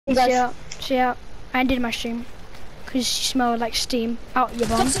Yeah, so yeah, I ended my stream because you smell like steam out your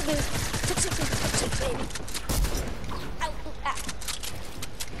bum. Toxic baby. Toxic baby. Ow, ow.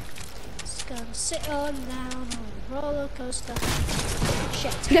 Just gonna sit on down on the roller coaster.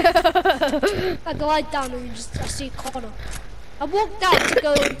 Shit. I glide down and I see Connor. I walked out to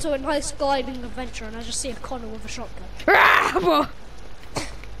go into a nice gliding adventure and I just see a Connor with a shotgun. I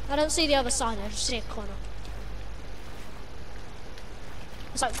don't see the other side, I just see a Connor.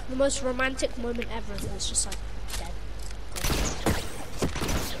 It's like the most romantic moment ever and it's just like dead.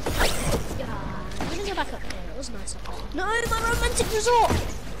 Yeah, I'm gonna go back up here, it was nice up there. No, my romantic resort!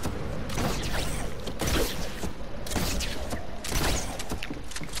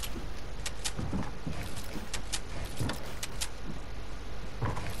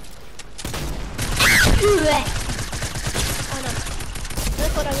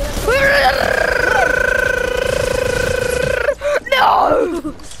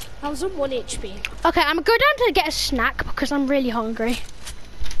 No! I was on 1 HP. Okay, I'm gonna go down to get a snack because I'm really hungry.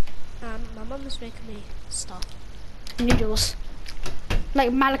 My mum is making me stuff. Noodles.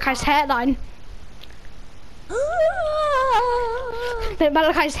 Like Malachi's hairline. Like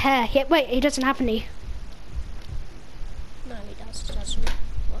Malachi's hair. Yeah, wait, he doesn't have any. No, he does. Doesn't he?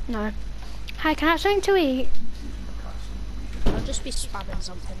 What? No. Hi, can I have something to eat? I'll just be spamming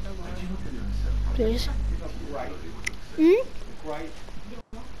something, don't worry. Please. Hmm?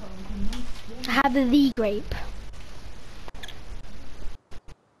 I have the grape.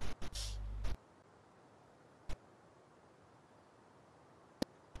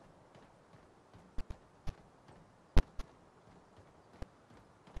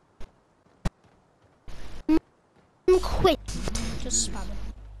 I'm quit. Just spamming.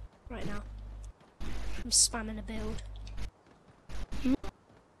 Right now. I'm spamming a build.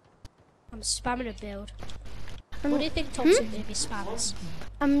 I'm spamming a build. What do you think Toxic Baby spams?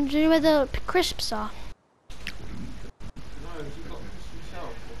 Do you know where the crisps are?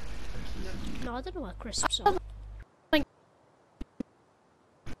 No, I don't know what crisps are.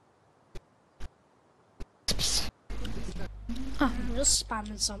 I'm just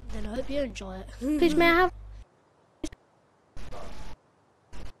spamming something. I hope you enjoy it. Please, may I have?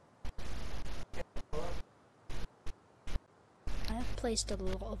 I have placed a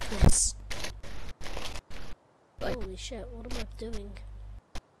lot of this. Holy shit, what am I doing?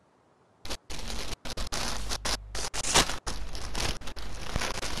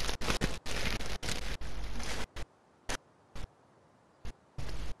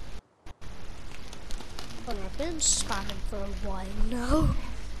 Oh, I've been spamming for a while now.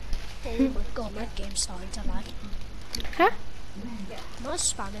 Oh my god, my game's starting to lag. Huh? I'm not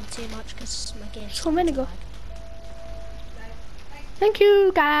spamming too much because my game's Just 1 minute ago. lag. Thank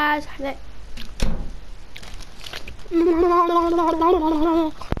you, guys. What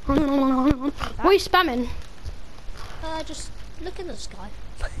are you spamming? Just look in the sky.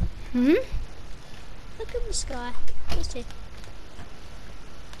 Hmm? Look in the sky. Just here.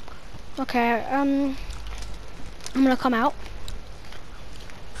 Okay, I'm gonna come out.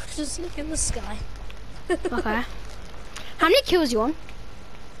 Just look in the sky. Okay. How many kills you on?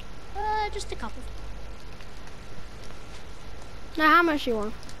 Just a couple. No, how much you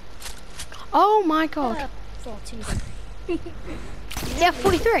on? Oh my god. 14. Yeah,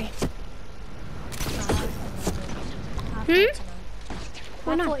 43.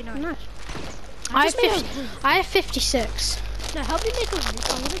 Oh, no, 49. nice. I have 56. No, help me make a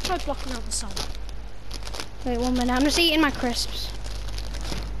roof. I'm gonna try blocking out the sun. Wait 1 minute, I'm just eating my crisps.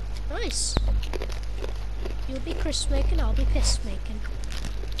 Nice. You'll be crisp making, I'll be piss making.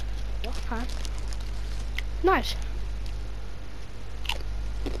 Okay. Nice.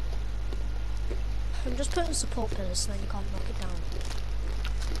 I'm just putting support pillars so then you can't knock it down.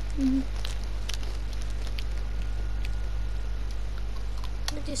 I'm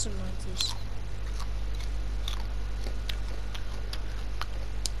gonna do some 90s.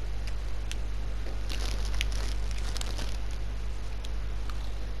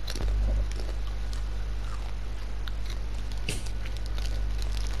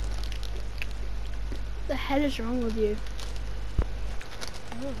 What the hell is wrong with you?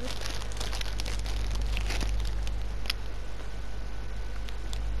 Oh.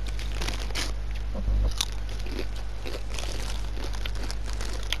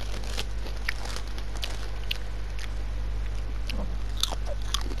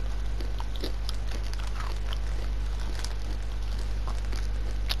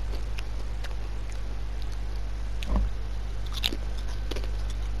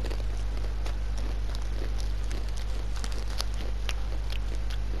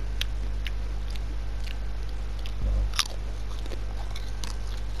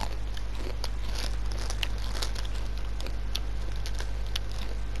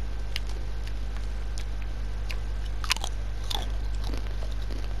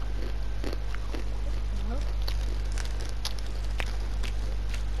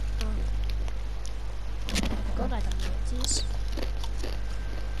 God, I don't know what it is.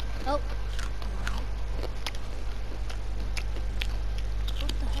 Oh.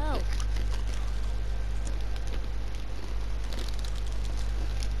 What the hell?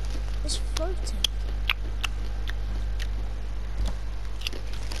 It's floating.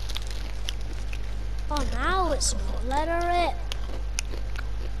 Oh, now it's not. Let her it.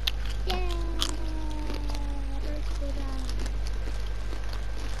 Yeah. Very cool now.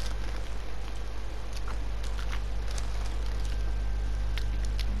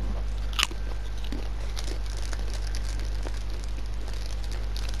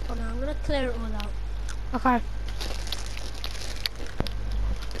 Oh no, I'm gonna clear it all out. Okay.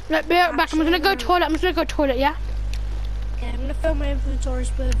 Let me back. I'm gonna go toilet. I'm just gonna go toilet. Yeah. Okay, I'm gonna fill my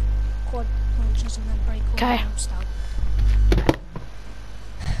inventories with quad launchers and then break all the lamps down.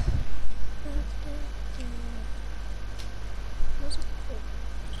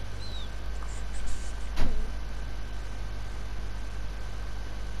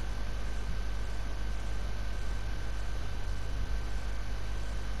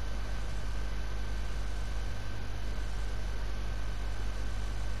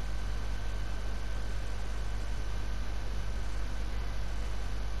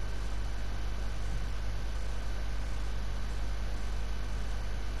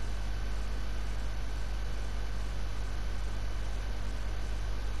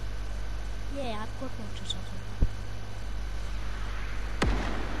 Yeah, I've got launchers on them.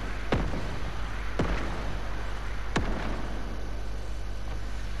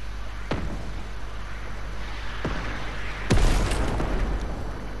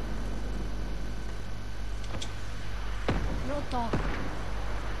 Not dark.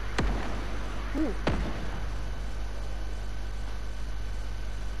 Ooh.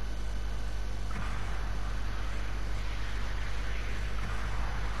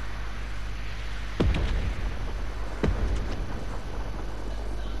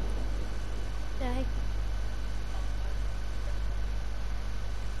 Okay.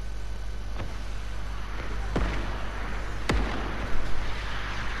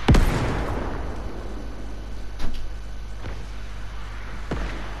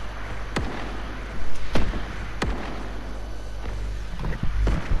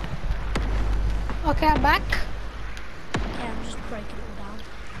 Okay, I'm back. Okay, I'm just breaking it all down.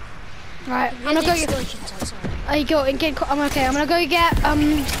 Right, I'm gonna go get. You go and get. I'm okay. I'm gonna go get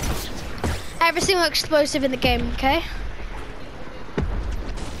every single explosive in the game. Okay.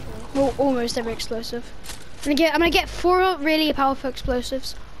 Well, almost every explosive. I'm gonna get 4 really powerful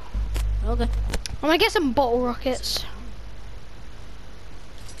explosives. Okay. I'm gonna get some bottle rockets.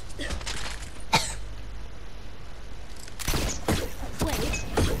 Wait,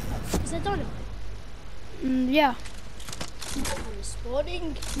 is there dynamite? Yeah.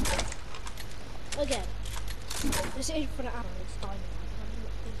 Spawning. Again. This is for the ammo, it's dynamite. I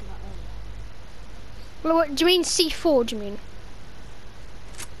didn't think of that earlier. Well, what do you mean C4? Do you mean?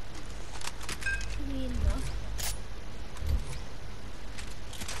 I mean, no.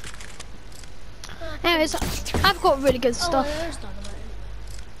 Anyways, I've got really good stuff. Oh, there's dynamite anyway.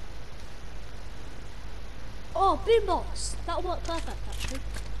 Oh, boombox. That'll work perfect, actually.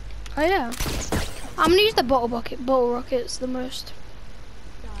 Oh yeah. I'm gonna use the bottle rockets the most.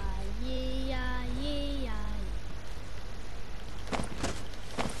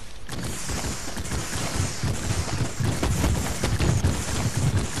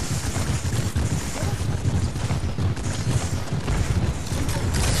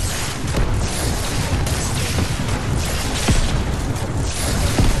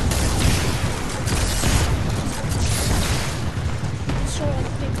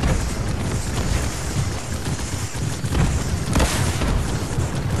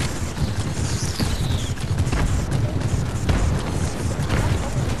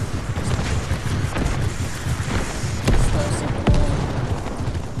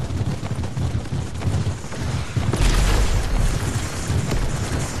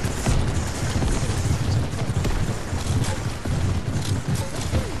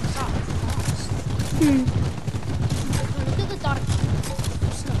 Look at the dark.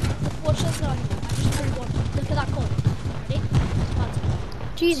 Watch this now. I just threw one. Look at that corner. Ready?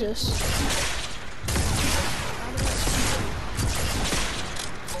 Jesus.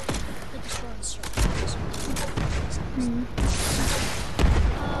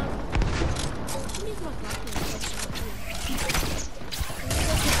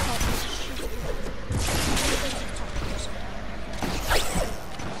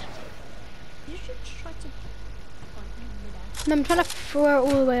 And I'm trying to throw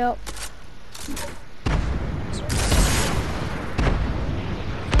it all the way up.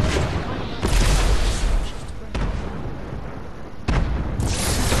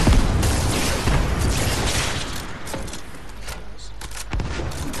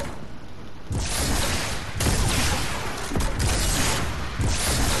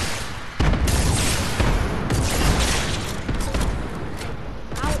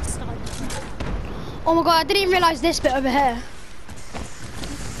 Oh my god, I didn't even realise this bit over here.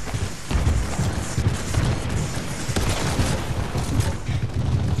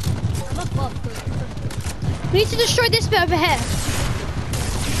 I'm above. We need to destroy this bit over here.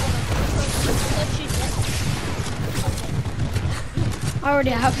 Don't shoot it. I already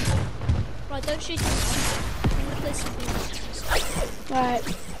have. Right, don't shoot it. I'm gonna place some beams. Right.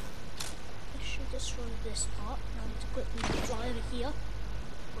 This should destroy this part. Now I need to quickly fly over here.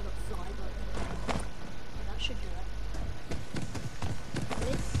 Well, not fly, but that should do it.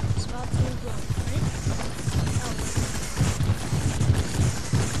 Ready? It's about to blow. Ready?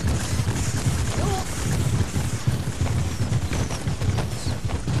 Oh.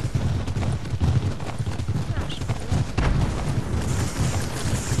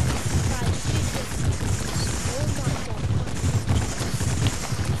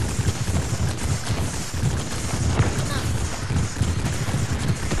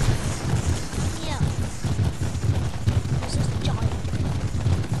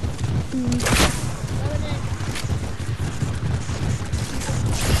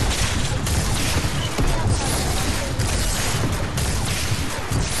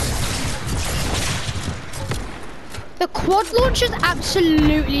 The quad launchers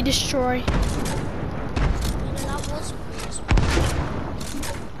absolutely destroy.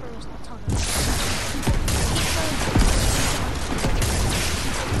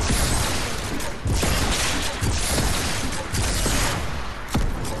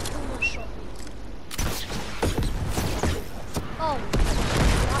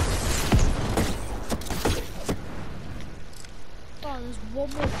 There's one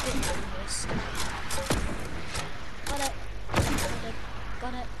more bit in this.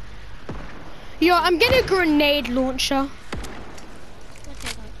 Got it. Yo, I'm getting a grenade launcher.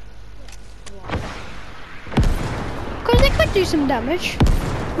 Okay, Because they could do some damage.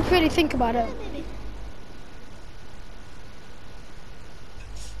 If you really think about it. maybe.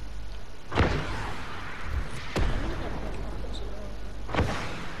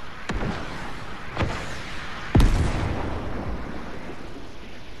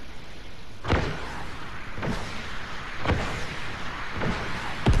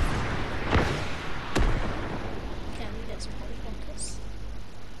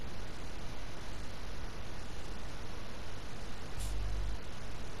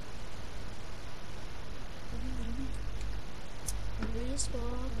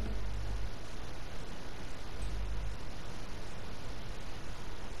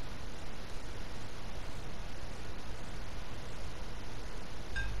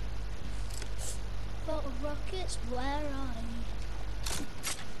 Rockets, where are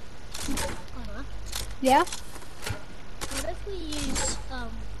you? Anna, Yeah? what if we use, I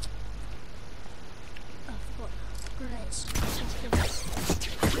forgot, grenades?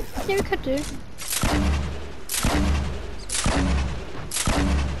 Yeah, we could do.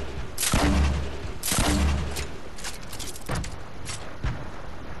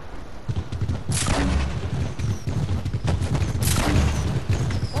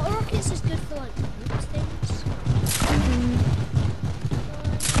 What rockets is good for like things?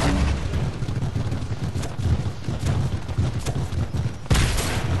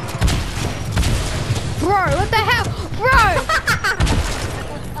 Bro, what the hell? Bro!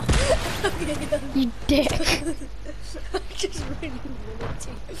 You dick. I just really wanted to.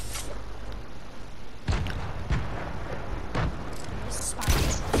 This is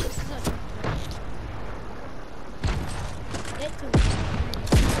Spanish. This is actually Get to it.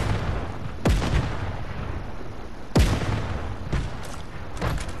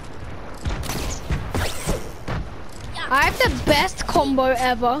 I have the best combo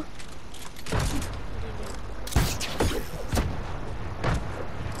ever.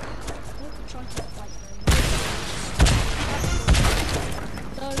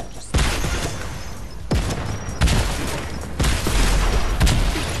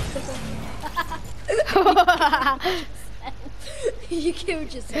 You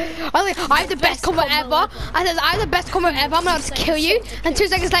killed yourself. I was like, I have the best combo ever. I said, I have the best combo ever. I'm about to kill you. And 2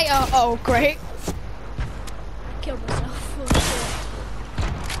 seconds later, oh, great. I killed myself.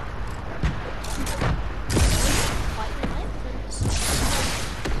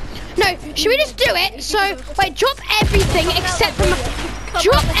 No, should we just do it? So, wait, drop everything except from...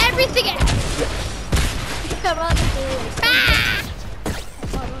 Drop everything...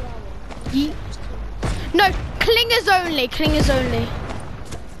 No, clingers only, clingers only.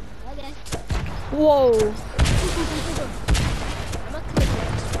 Okay. Whoa.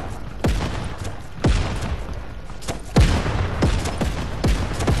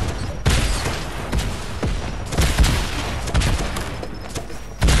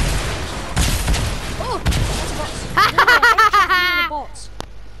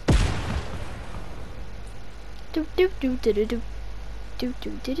 What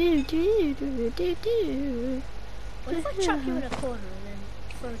if I chuck you in a corner and then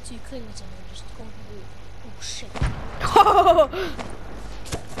throw 2 clingers in and just hold the wall? Oh shit.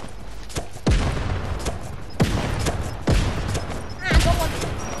 I got one.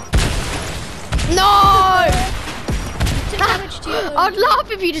 No! I'd I'd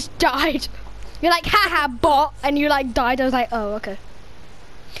laugh if you just died. You're like, haha, bot, and you like died. I was like, oh, okay.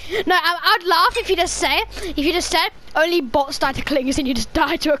 No, I'd laugh if you just said, only bots die to clingers and you just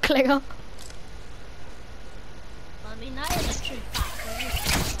die to a clinger. I mean, that is a true fact.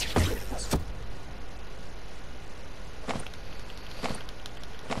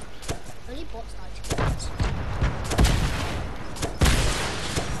 Only bots die to clingers.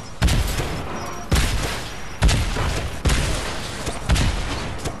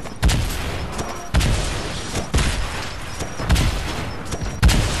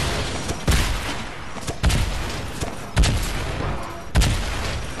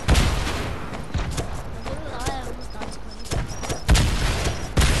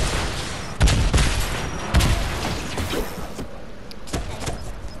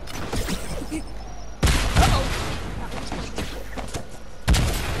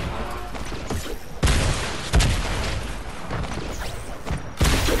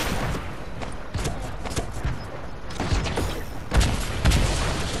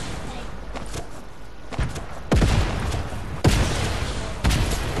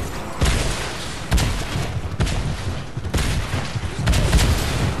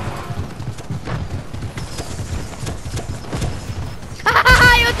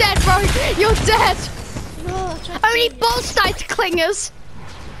 You're dead, bro. You're dead. No, Only bots die to clingers.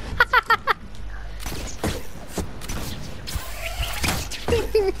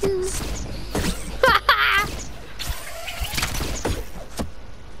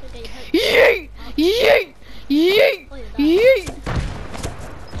 Yeet! Yeet! Yeet! Yeet!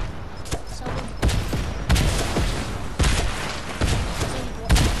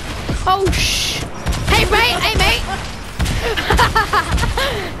 Oh shh! Hey mate! Hey mate!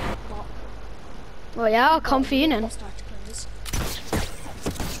 Well yeah, I'll come for you then.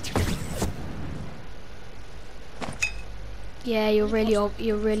 Yeah, you're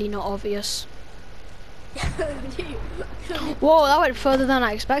really not obvious. Whoa, that went further than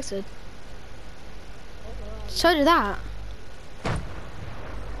I expected. So did that.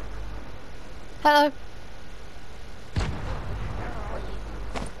 Hello.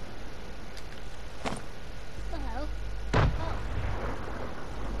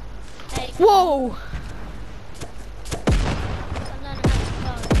 Whoa!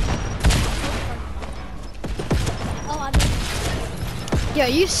 Yo,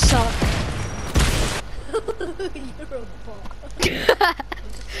 you suck. You're a bot.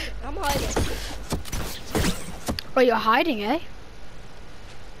 I'm hiding. Oh, you're hiding, eh?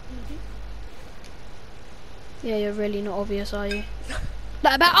 Yeah, you're really not obvious, are you?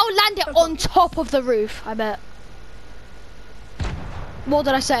 Like, I bet I'll land it on top of the roof, I bet. What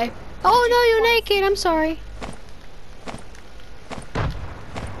did I say? Oh no, you're naked, I'm sorry.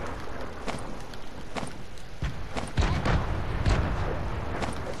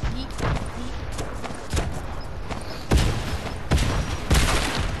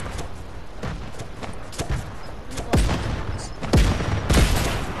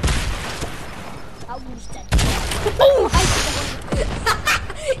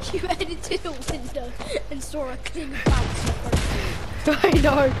 You headed to the window and saw a clean bounce in front of you. I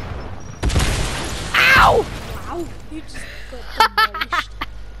know. Ow! Wow, you just got demolished.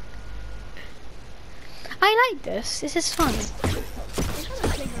 I like this. This is fun.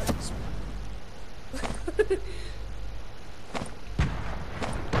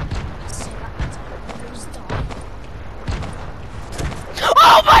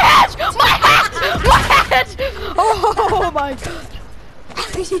 Oh my head! My head! My head! Oh my god!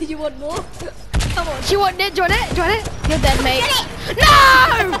 You want more? Come on. Do you want it? Do you want it? Do you want it? You're dead, mate. No!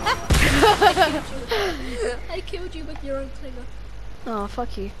 I killed you with your own clinger. Oh,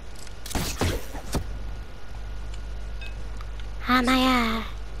 fuck you. Hamaya.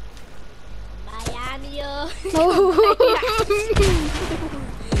 Miami. Oh.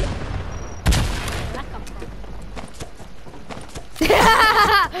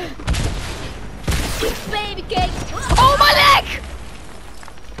 Baby cake. Oh, my leg!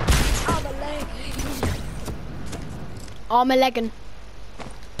 Oh, my leg. Oh, my legging.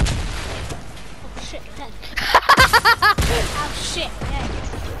 Oh shit, head. Oh shit, head.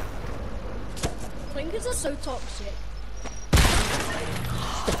 Clingers are so toxic.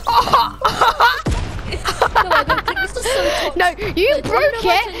 I don't think this is so toxic. No, you No, do broke know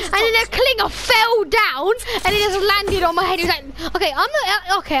why it, cling is and then the toxic? clinger fell down, and it just landed on my head. He was like, okay,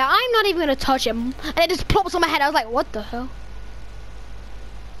 I'm not even gonna touch him, and it just plops on my head. I was like, what the hell?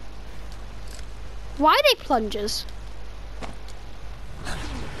 Why are they plungers?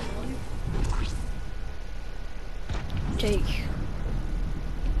 Jake,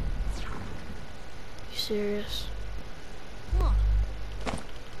 you serious? What?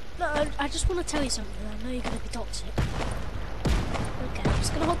 No, I just want to tell you something. I know you're gonna be toxic. Okay, I'm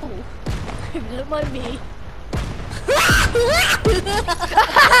just gonna hold the wall. If you don't mind me.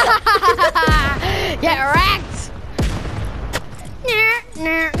 Get wrecked!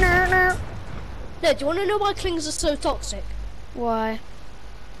 No, do you want to know why clingers are so toxic? Why?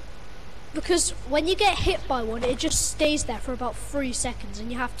 Because when you get hit by one, it just stays there for about 3 seconds,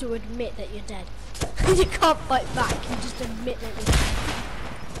 and you have to admit that you're dead. You can't fight back. You just admit that you're dead.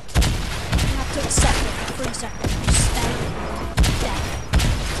 You have to accept it for 3 seconds. You just stay dead.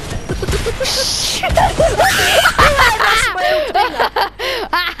 That's my own clinger.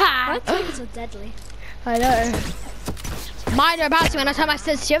 My clingers are deadly. I know. Mine are about to when I turn my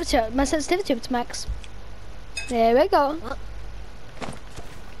sensitivity up to max. There we go. What?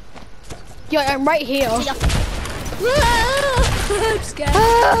 Yo, I'm right here. I'm scared.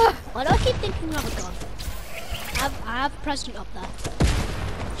 Why do I keep thinking of a gun? I have a president up there.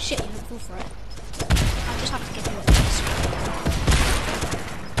 Shit, you didn't fall for it. I just have to get you up this.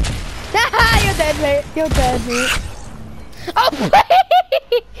 You're dead, mate. You're dead, mate. Oh,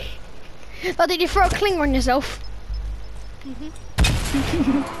 wait! Oh, did you throw a clinger on yourself? The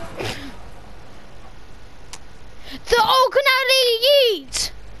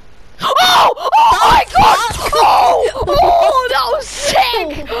yeet! Oh! Oh my god! Oh! Oh, that was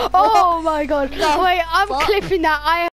sick! Oh my god. Wait, I'm clipping that.